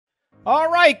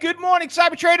All right. Good morning,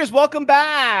 cyber traders. Welcome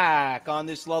back on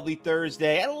this lovely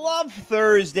Thursday. I love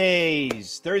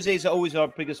Thursdays. Thursdays are always our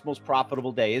biggest, most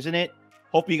profitable day, isn't it?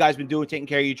 Hope you guys been taking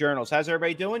care of your journals. How's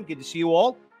everybody doing? Good to see you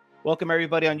all. Welcome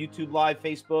everybody on YouTube Live,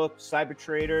 Facebook, cyber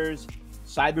traders,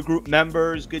 cyber group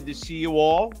members. Good to see you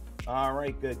all. All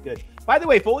right. Good. By the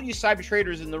way, for all you cyber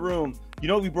traders in the room, you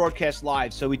know we broadcast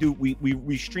live, so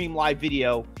we stream live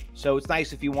video. So it's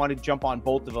nice if you want to jump on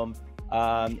both of them.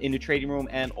 In the trading room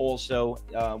and also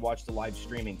watch the live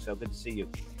streaming. So good to see you.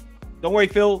 Don't worry,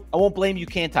 Phil. I won't blame you.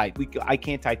 Can't type. I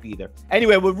can't type either.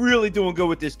 Anyway, we're really doing good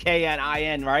with this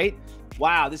KNIN, right?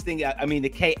 Wow, this thing. I mean, the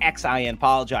KXIN.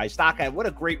 Apologize. Stock. What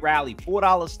a great rally.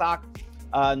 $4 stock.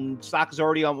 Stock is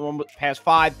already on past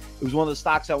 5. It was one of the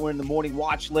stocks that were in the morning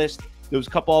watch list. There was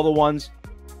a couple other ones.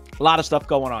 A lot of stuff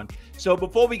going on. So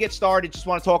before we get started, just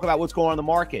want to talk about what's going on in the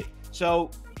market.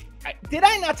 So. Did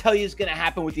I not tell you it's going to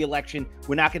happen with the election?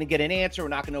 We're not going to get an answer. We're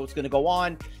not going to know what's going to go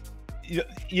on.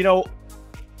 You know,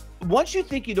 once you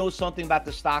think you know something about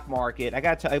the stock market, I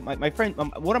got to tell you, my friend,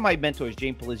 one of my mentors,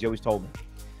 James Pugliese, always told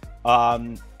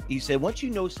me. He said, once you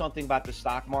know something about the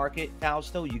stock market,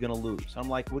 Fausto, you're going to lose. I'm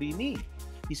like, what do you mean?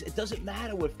 He said, it doesn't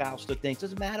matter what Fausto thinks. It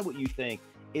doesn't matter what you think.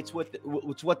 It's what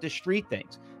the street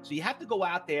thinks. So you have to go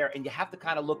out there and you have to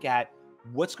kind of look at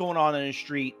what's going on in the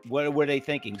street. What are they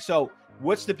thinking? So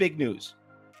what's the big news?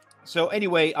 So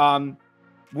anyway,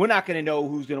 we're not going to know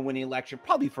who's going to win the election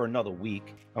probably for another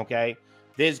week, okay?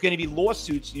 There's going to be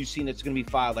lawsuits you've seen that's going to be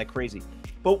filed like crazy.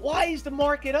 But why is the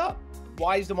market up?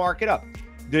 Why is the market up?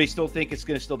 Do they still think it's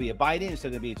going to still be a Biden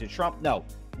instead of being to Trump? No.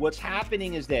 What's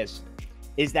happening is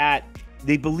that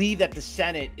they believe that the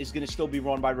Senate is going to still be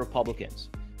run by Republicans.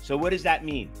 So what does that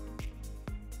mean?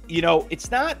 You know,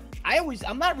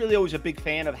 I'm not really always a big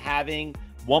fan of having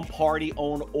one party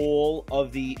own all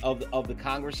of the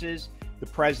Congresses, the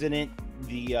president,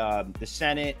 the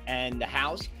Senate, and the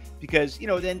House, because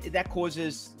then that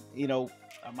causes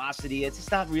animosity. It's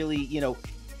not really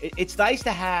it's nice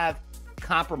to have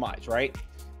compromise, right?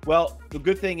 Well, the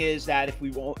good thing is that if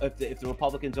the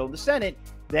Republicans own the Senate,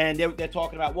 then they're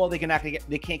talking about, well, they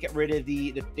can't get rid of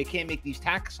they can't make these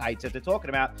tax hikes that they're talking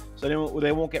about, so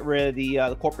they won't get rid of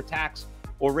the corporate tax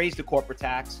or raise the corporate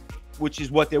tax, which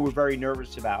is what they were very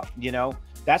nervous about.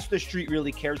 That's what the street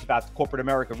really cares about. The corporate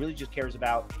America really just cares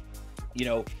about,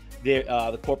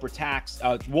 the corporate tax.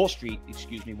 Wall Street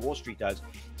does.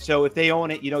 So if they own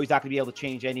it, he's not going to be able to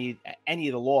change any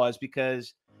of the laws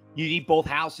because you need both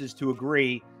houses to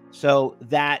agree. So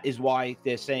that is why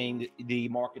they're saying the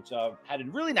markets had a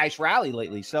really nice rally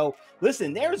lately. So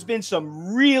listen, there's been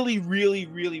some really, really,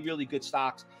 really, really good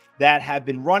stocks that have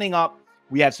been running up.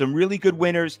 We had some really good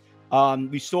winners.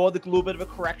 We saw the little bit of a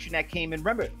correction that came in.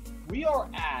 Remember, we are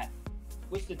at,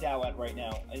 what's the Dow at right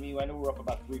now? I mean, I know we're up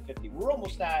about 350. We're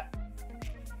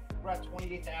at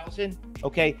 28,000.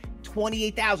 Okay,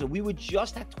 28,000. We were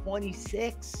just at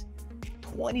 26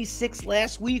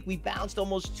 last week. We bounced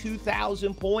almost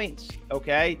 2,000 points.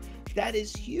 Okay, that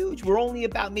is huge. We're only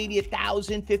about maybe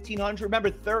 1,000, 1,500. Remember,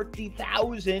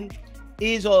 30,000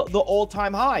 is the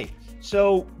all-time high.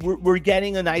 So we're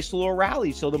getting a nice little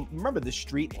rally. So remember, the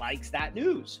street likes that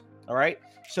news. All right.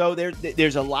 So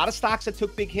there's a lot of stocks that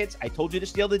took big hits. I told you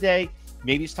this the other day.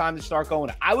 Maybe it's time to start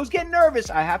going. I was getting nervous,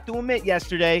 I have to admit,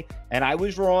 yesterday, and I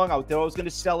was wrong. I thought I was going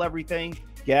to sell everything,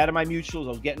 get out of my mutuals. I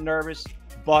was getting nervous.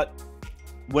 But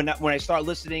when I start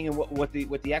listening and what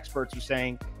the experts are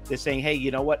saying, they're saying, hey,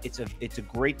 you know what? It's a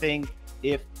great thing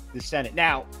if the Senate.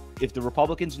 Now, if the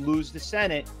Republicans lose the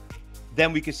Senate,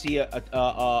 then we could see a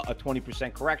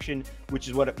 20% correction, which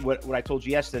is what I told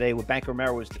you yesterday. What Bank of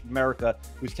America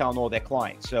was telling all their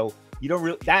clients. So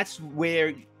that's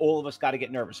where all of us got to get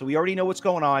nervous. So we already know what's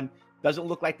going on. Doesn't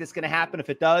look like this is going to happen. If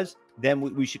it does, then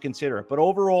we should consider it. But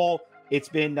overall, it's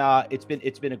been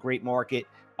a great market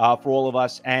for all of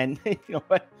us, and you know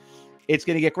what? It's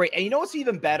going to get great. And you know what's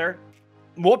even better?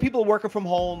 More people are working from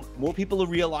home. More people are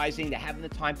realizing they're having the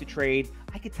time to trade.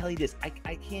 I can tell you this. I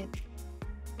can't.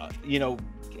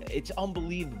 It's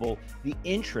unbelievable the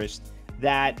interest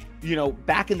that,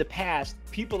 back in the past,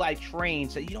 people I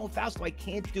trained said, Fausto, I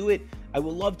can't do it. I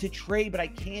would love to trade, but I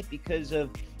can't because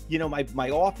of, my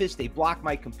office. They block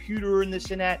my computer and this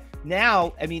and that.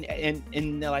 Now, I mean,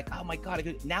 and they're like, oh my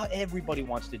God, now everybody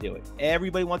wants to do it.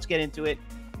 Everybody wants to get into it.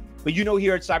 But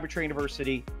here at Cyber Trade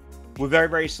University, we're very,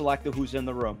 very selective who's in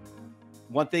the room.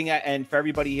 One thing, and for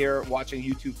everybody here watching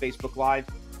YouTube, Facebook Live,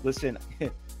 listen,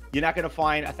 you're not going to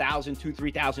find 1,000, 2,000,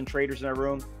 3,000 traders in a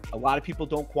room. A lot of people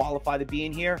don't qualify to be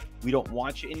in here. We don't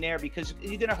want you in there because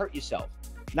you're going to hurt yourself.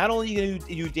 Not only are you going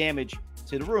to do damage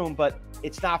to the room, but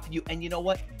it's not for you. And you know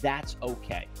what? That's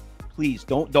okay. Please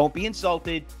don't be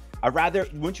insulted.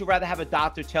 Wouldn't you rather have a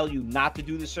doctor tell you not to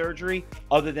do the surgery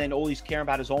other than always caring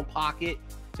about his own pocket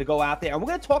to go out there? And we're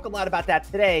going to talk a lot about that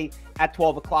today at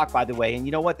 12 o'clock, by the way. And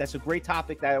you know what? That's a great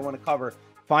topic that I want to cover,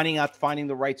 finding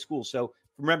the right school. So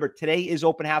remember, today is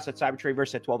open house at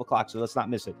CyberTradeVerse at 12 o'clock, so let's not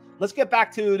miss it. Let's get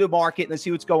back to the market and let's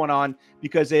see what's going on,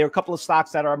 because there are a couple of stocks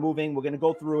that are moving. We're going to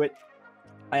go through it.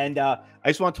 And I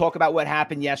just want to talk about what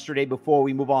happened yesterday before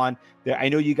we move on. I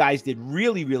know you guys did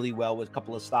really, really well with a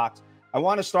couple of stocks. I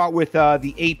want to start with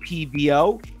the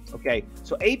APVO. Okay,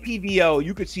 so APVO,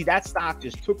 you could see that stock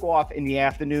just took off in the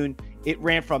afternoon. It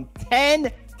ran from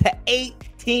 $10 to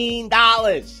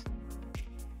 $18.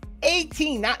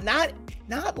 18,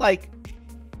 not like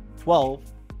 12,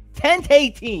 10 to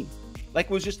 18. Like,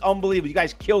 it was just unbelievable. You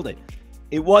guys killed it.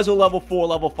 It was a level 4,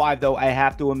 level 5, though, I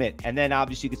have to admit. And then,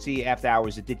 obviously, you can see after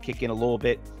hours, it did kick in a little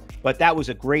bit. But that was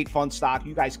a great, fun stock.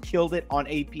 You guys killed it on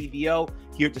APVO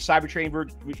here at the Cyber Trade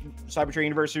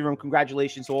University room.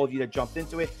 Congratulations to all of you that jumped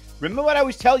into it. Remember what I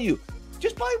always tell you.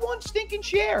 Just buy one stinking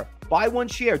share. Buy one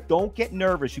share. Don't get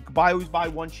nervous. You can always buy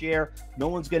one share. No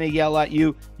one's going to yell at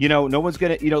you. No one's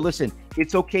going to, listen,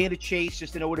 it's okay to chase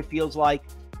just to know what it feels like,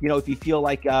 if you feel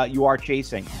like you are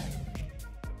chasing.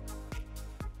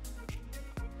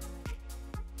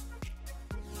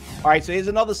 All right, so here's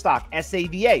another stock,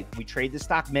 SAVA. We trade this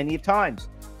stock many times.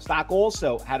 Stock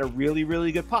also had a really,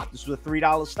 really good pop. This was a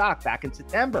 $3 stock back in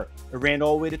September. It ran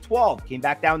all the way to 12, came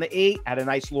back down to 8, had a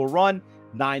nice little run,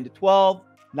 9 to 12.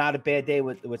 Not a bad day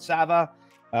with Sava.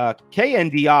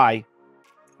 KNDI,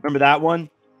 remember that one?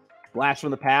 Blast from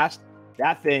the past.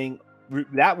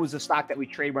 That was a stock that we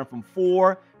trade, went from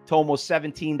 $4 to almost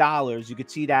 $17. You could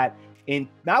see that in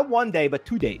not one day, but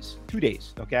 2 days. 2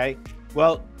 days, okay?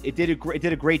 Well, it did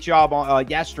a great job on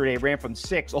yesterday. It ran from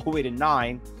 6 all the way to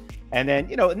 9. And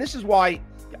then, and this is why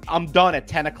I'm done at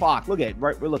 10 o'clock. Look at it,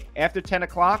 right? Look, after 10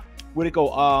 o'clock, would it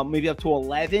go maybe up to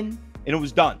 11? And it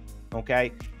was done,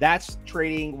 okay? That's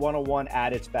trading 101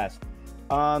 at its best.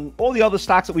 All the other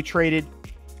stocks that we traded,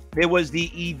 there was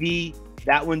the EV.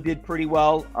 That one did pretty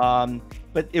well,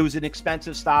 but it was an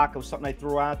expensive stock. It was something I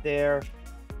threw out there.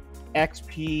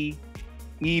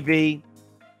 XPEV.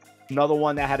 Another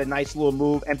one that had a nice little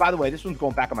move. And by the way, this one's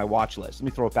going back on my watch list. Let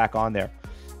me throw it back on there.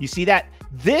 You see that?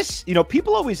 This,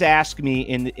 people always ask me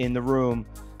in the room,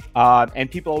 and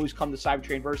people always come to Cyber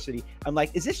Trade University. I'm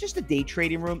like, is this just a day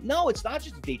trading room? No, it's not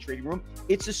just a day trading room.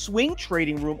 It's a swing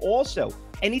trading room also.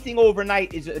 Anything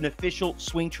overnight is an official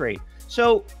swing trade.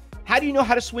 So how do you know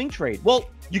how to swing trade? Well,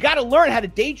 you got to learn how to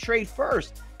day trade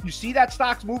first. You see that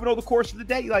stock's moving over the course of the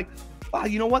day. You're like, wow,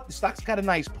 you know what? The stock's got a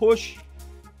nice push.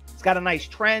 It's got a nice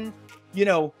trend.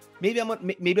 Maybe I want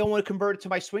to convert it to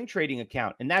my swing trading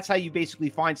account. And that's how you basically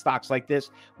find stocks like this,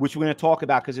 which we're going to talk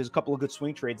about because there's a couple of good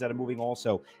swing trades that are moving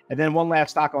also. And then one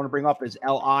last stock I want to bring up is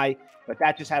LI, but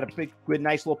that just had a good,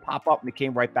 nice little pop up and it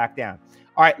came right back down.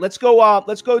 All right, let's go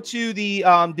to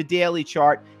the daily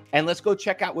chart and let's go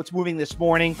check out what's moving this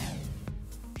morning.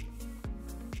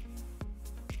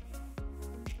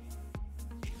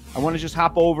 I want to just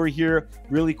hop over here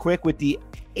really quick with the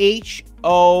HOFV.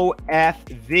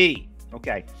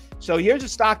 Okay, so here's a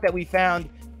stock that we found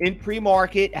in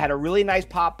pre-market. Had a really nice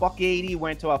pop, $1.80,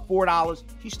 went to $4.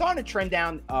 She's starting to trend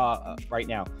down right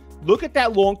now. Look at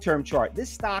that long-term chart. This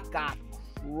stock got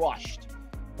crushed.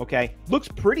 Okay, looks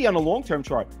pretty on the long-term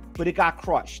chart, but it got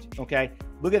crushed. Okay,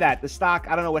 look at that. The stock,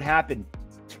 I don't know what happened.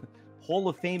 Hall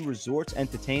of Fame Resorts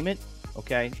Entertainment.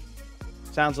 Okay,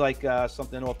 sounds like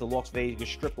something off the Las Vegas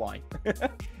strip line.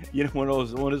 One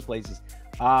of those places.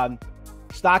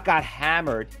 Stock got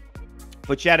hammered,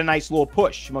 but she had a nice little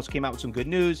push. She must have came out with some good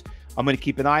news. I'm going to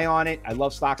keep an eye on it. I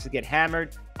love stocks that get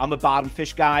hammered. I'm a bottom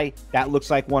fish guy. That looks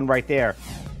like one right there.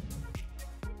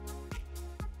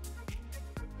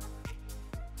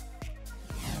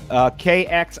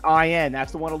 KXIN.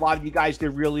 That's the one a lot of you guys did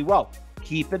really well.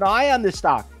 Keep an eye on this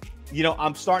stock.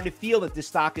 I'm starting to feel that this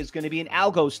stock is going to be an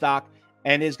algo stock,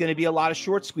 and there's going to be a lot of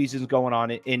short squeezes going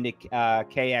on in the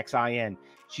KXIN.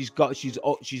 She's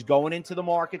going into the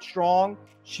market strong.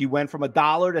 She went from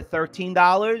 $1 to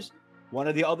 $13. One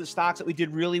of the other stocks that we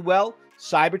did really well,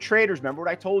 Cyber Traders. Remember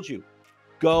what I told you?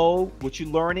 Go what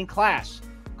you learn in class.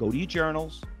 Go to your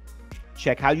journals.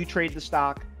 Check how you trade the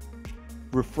stock.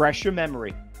 Refresh your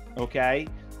memory, okay?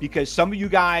 Because some of you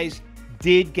guys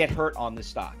did get hurt on this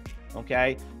stock,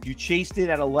 okay? You chased it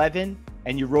at 11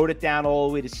 and you wrote it down all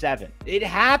the way to 7. It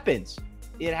happens.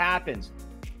 It happens.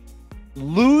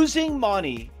 Losing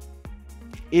money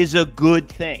is a good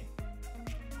thing.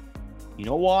 You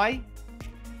know why?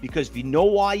 Because if you know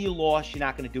why you lost, you're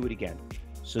not going to do it again.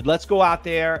 So let's go out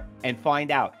there and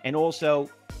find out. And also,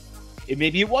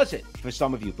 maybe it wasn't for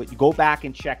some of you, but you go back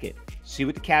and check it. see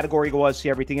what the category was, see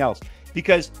everything else.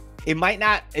 Because it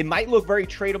might look very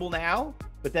tradable now,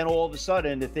 but then all of a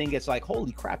sudden the thing gets like,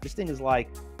 holy crap, this thing is like,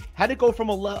 how did it go from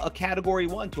a category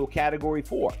 1 to a category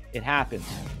 4? It happens.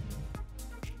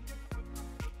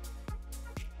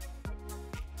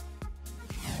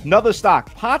 Another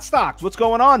stock, pot stocks. What's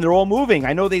going on? They're all moving.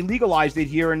 I know they legalized it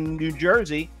here in New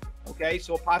Jersey. Okay,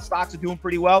 so pot stocks are doing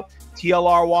pretty well.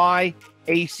 TLRY,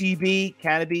 ACB,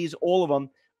 cannabis, all of them.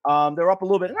 They're up a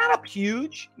little bit, not up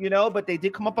huge, but they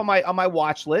did come up on my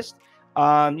watch list.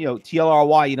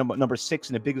 TLRY, number 6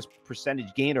 and the biggest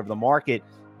percentage gainer of the market.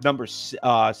 Number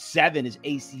 7 is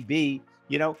ACB.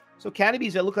 So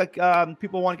cannabis that look like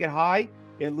people want to get high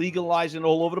and legalizing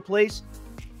all over the place.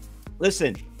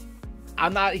 Listen,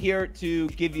 I'm not here to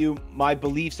give you my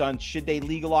beliefs on should they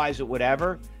legalize it,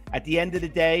 whatever. At the end of the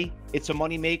day, it's a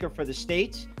moneymaker for the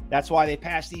states. That's why they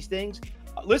pass these things.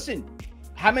 Listen,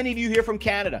 how many of you here from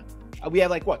Canada? We have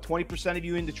like, what, 20% of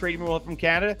you in the trading room from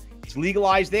Canada? It's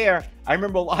legalized there. I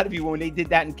remember a lot of you when they did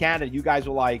that in Canada, you guys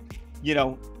were like,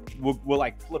 we're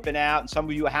like flipping out. And some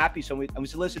of you are happy. And we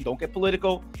said, listen, don't get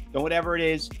political. Don't whatever it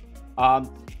is.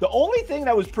 The only thing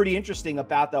that was pretty interesting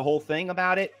about the whole thing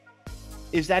about it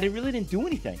is that it really didn't do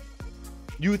anything.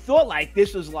 You thought like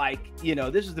this was like,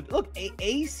 this is the look.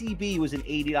 ACB was an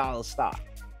 $80 stock.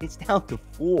 It's down to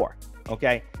 $4.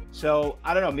 Okay, so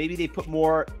I don't know. Maybe they put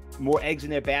more eggs in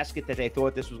their basket that they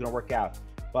thought this was going to work out.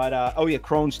 But oh yeah,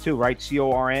 Crohn's too, right?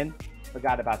 CORN.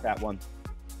 Forgot about that one.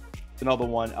 Another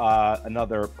one,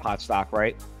 another pot stock,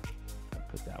 right? I'll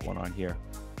put that one on here.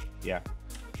 Yeah.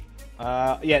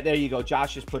 Yeah, there you go.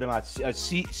 Josh just put him out.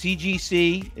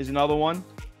 CGC is another one.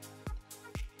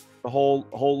 The whole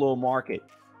little market.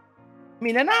 I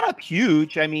mean, they're not up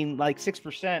huge. I mean, like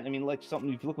 6%. I mean, like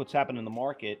something. If you look what's happened in the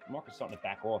market's starting to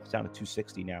back off. It's down to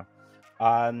 260 now.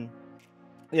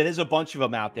 Yeah, there's a bunch of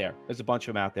them out there.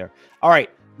 All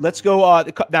right, let's go.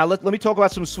 Now let me talk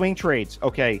about some swing trades.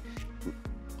 Okay,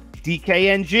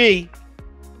 DKNG.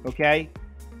 Okay,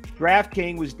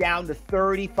 DraftKings was down to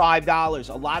 $35.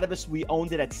 A lot of us, we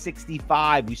owned it at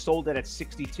 65. We sold it at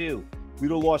 62.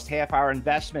 We'd have lost half our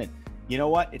investment. You know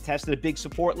what? It tested a big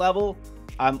support level.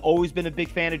 I've always been a big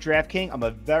fan of DraftKings. I'm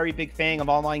a very big fan of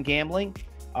online gambling.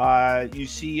 You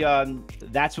see,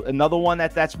 that's another one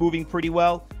that's moving pretty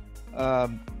well.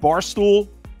 Barstool,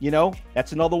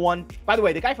 that's another one. By the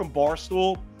way, the guy from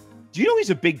Barstool, do you know he's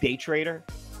a big day trader?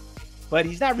 But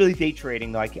he's not really day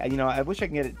trading. Like, I wish I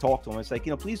can talk to him. It's like,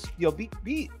 please,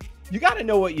 be. You got to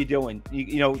know what you're doing.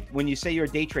 When you say you're a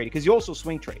day trader, because you also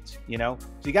swing trades. So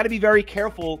you got to be very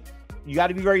careful. You got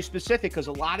to be very specific, because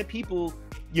a lot of people,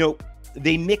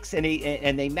 they mix and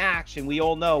they match, and we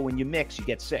all know when you mix, you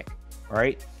get sick. All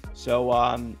right. So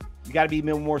you got to be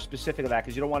more specific of that,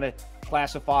 because you don't want to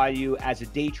classify you as a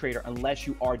day trader unless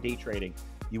you are day trading.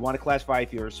 You want to classify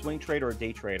if you're a swing trader or a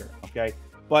day trader. Okay.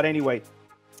 But anyway,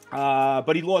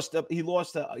 but he lost about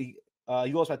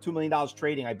 $2 million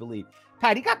trading, I believe.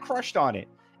 Pat, he got crushed on it.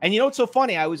 And it's so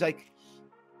funny. I was like,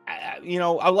 I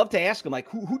love to ask him, like,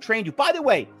 who trained you? By the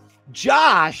way,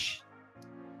 Josh,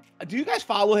 do you guys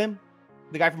follow him?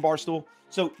 The guy from Barstool?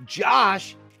 So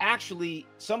Josh, actually,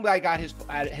 some guy got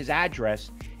his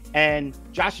address, and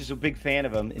Josh is a big fan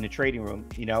of him in the trading room.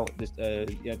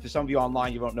 For some of you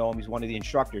online, you don't know him. He's one of the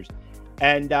instructors.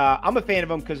 And I'm a fan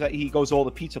of him because he goes to all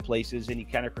the pizza places and he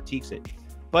kind of critiques it.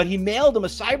 But he mailed him a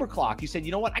cyber clock. He said,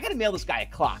 you know what? I got to mail this guy a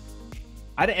clock.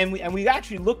 And we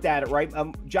actually looked at it, right?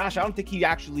 Josh, I don't think he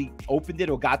actually opened it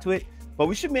or got to it, but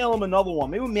we should mail him another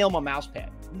one. Maybe we'll mail him a mouse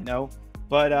pad,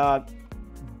 But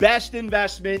best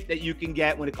investment that you can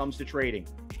get when it comes to trading.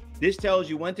 This tells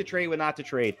you when to trade, when not to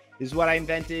trade. This is what I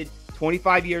invented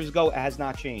 25 years ago. It has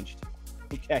not changed.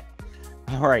 Okay.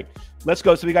 All right. Let's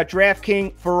go. So we got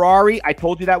DraftKings, Ferrari. I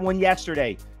told you that one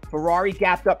yesterday. Ferrari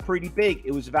gapped up pretty big.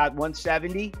 It was about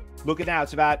 170. Look at now.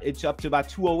 It's up to about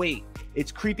 208.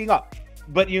 It's creeping up.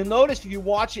 But you'll notice if you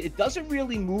watch it, it doesn't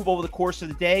really move over the course of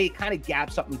the day. It kind of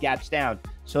gaps up and gaps down.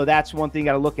 So that's one thing you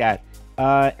got to look at.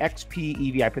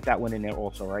 XPEV. I put that one in there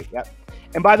also, right? Yep.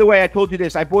 And by the way, I told you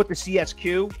this. I bought the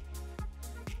CSQ.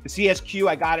 The CSQ,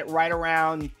 I got it right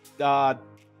around, what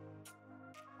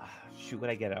did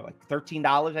I get it? Like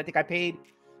 $13, I think I paid.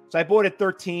 So I bought it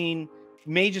 13.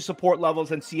 Major support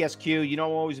levels in CSQ. I'm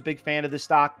always a big fan of this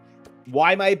stock.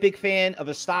 Why am I a big fan of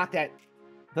a stock that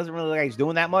doesn't really look like it's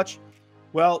doing that much?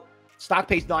 Well, stock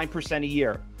pays 9% a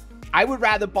year. I would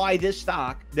rather buy this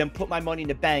stock than put my money in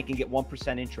the bank and get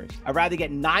 1% interest. I'd rather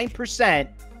get 9%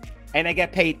 and I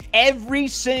get paid every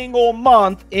single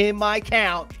month in my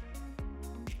account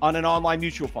on an online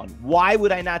mutual fund. Why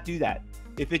would I not do that?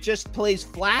 If it just plays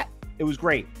flat, it was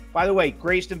great. By the way,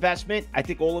 greatest investment. I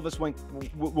think all of us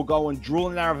were going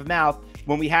drooling out of our mouth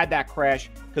when we had that crash,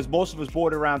 because most of us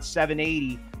bought around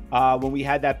 780 when we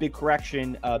had that big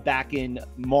correction back in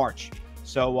March.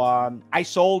 So I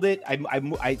sold it.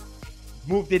 I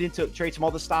moved it into trade some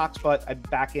other stocks, but I'm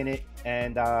back in it,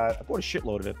 and I bought a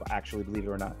shitload of it, actually, believe it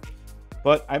or not.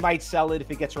 But I might sell it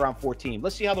if it gets around 14.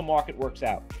 Let's see how the market works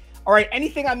out. All right,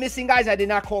 anything I'm missing, guys? I did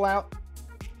not call out.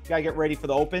 You gotta get ready for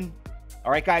the open.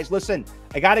 All right, guys, listen,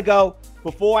 I gotta go.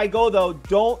 Before I go, though,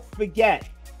 don't forget,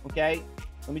 okay?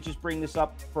 Let me just bring this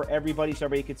up for everybody so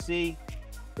everybody can see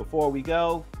before we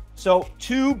go. So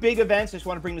 2 big events. I just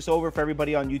want to bring this over for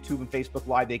everybody on YouTube and Facebook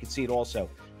Live. They can see it also.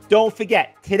 Don't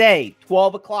forget, today,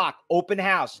 12 o'clock, open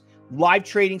house, live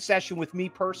trading session with me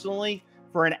personally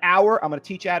for an hour. I'm going to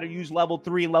teach you how to use level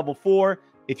 3 and level 4.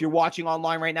 If you're watching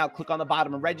online right now, click on the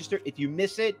bottom and register. If you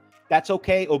miss it, that's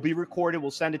okay. It'll be recorded.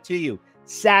 We'll send it to you.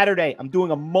 Saturday, I'm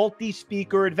doing a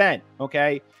multi-speaker event,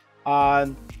 okay?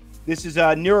 This is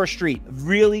NeuroStreet.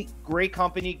 Really great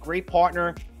company, great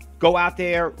partner. Go out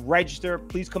there, register.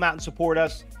 Please come out and support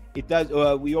us. It does.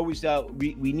 We always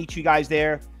we need you guys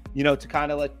there, you know, to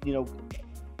kind of let you know,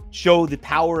 show the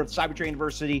power of Cybertrade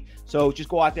University. So just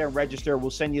go out there and register.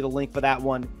 We'll send you the link for that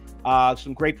one.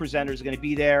 Some great presenters are going to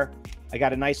be there. I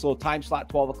got a nice little time slot,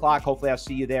 12 o'clock. Hopefully, I'll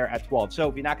see you there at 12. So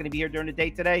if you're not going to be here during the day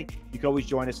today, you can always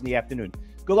join us in the afternoon.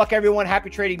 Good luck, everyone. Happy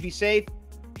trading. Be safe.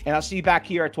 And I'll see you back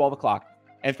here at 12 o'clock.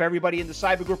 And for everybody in the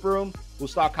Cyber Group room, we'll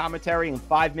start commentary in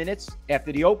 5 minutes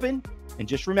after the open. And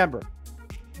just remember,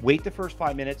 wait the first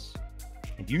 5 minutes.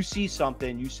 If you see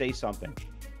something, you say something.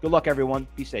 Good luck, everyone.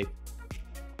 Be safe.